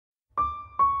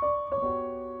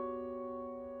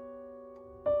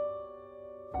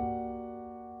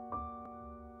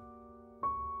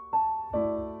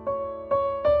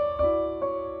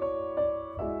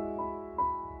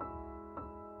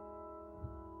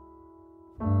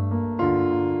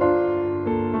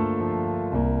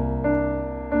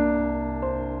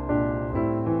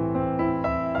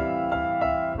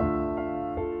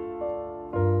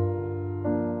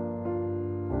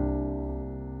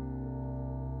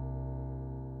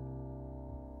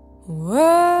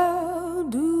Where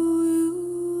do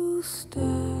you start?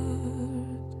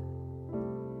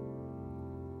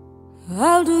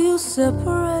 How do you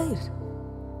separate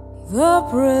the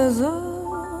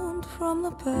present from the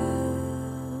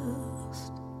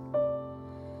past?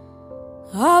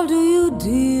 How do you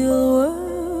deal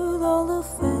with all the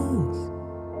things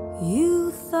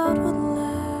you thought would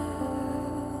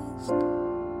last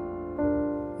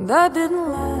that didn't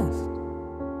last?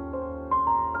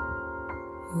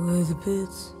 With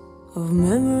bits of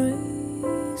memory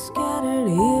scattered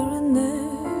here and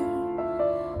there,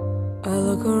 I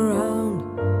look around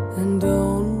and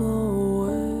don't know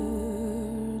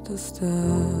where to start.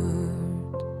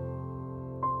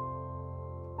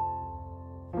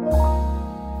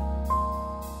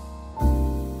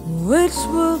 Which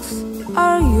books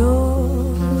are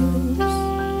yours?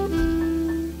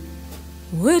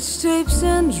 Which tapes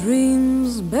and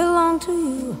dreams belong to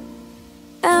you?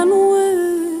 And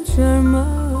which are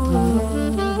mine?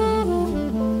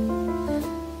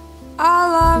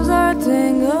 Our lives are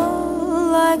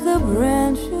tangled like the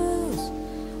branches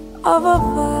of a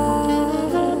vine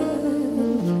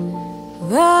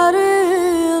that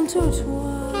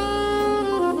intertwine.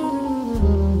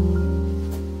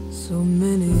 So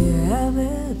many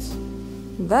habits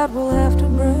that we'll have to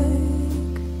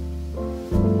break,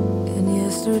 and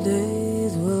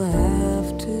yesterdays we'll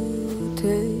have to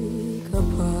take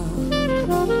apart.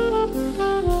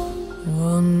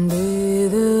 One day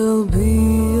there'll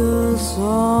be a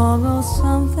song or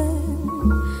something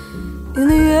in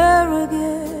the air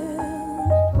again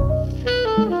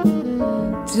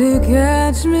to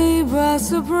catch me by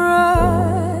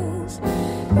surprise,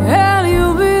 and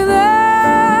you'll be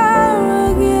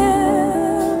there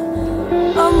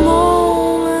again, a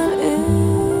moment in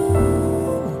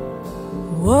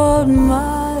what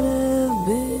might have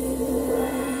been.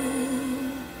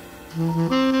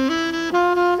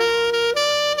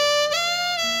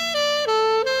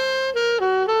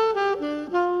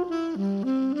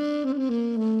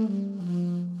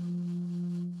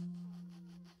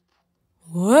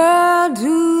 Where do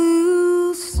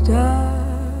you start?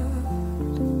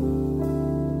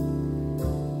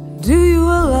 Do you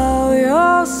allow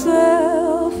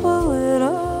yourself a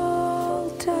little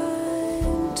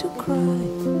time to cry?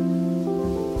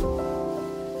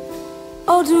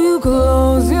 Or do you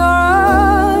close your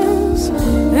eyes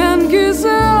and kiss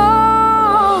it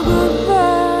all goodbye?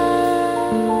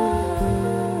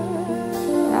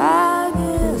 I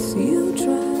guess you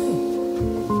try.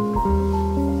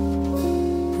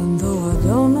 And though I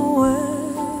don't know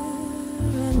where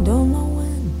and don't know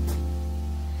when,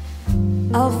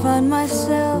 I'll find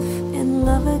myself in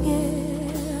love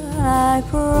again. I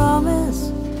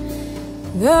promise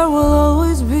there will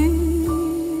always be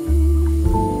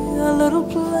a little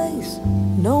place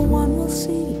no one will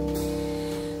see,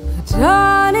 a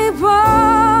tiny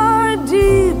part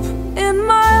deep in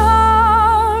my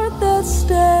heart that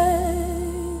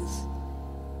stays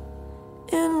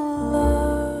in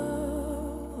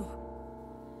love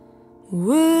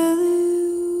with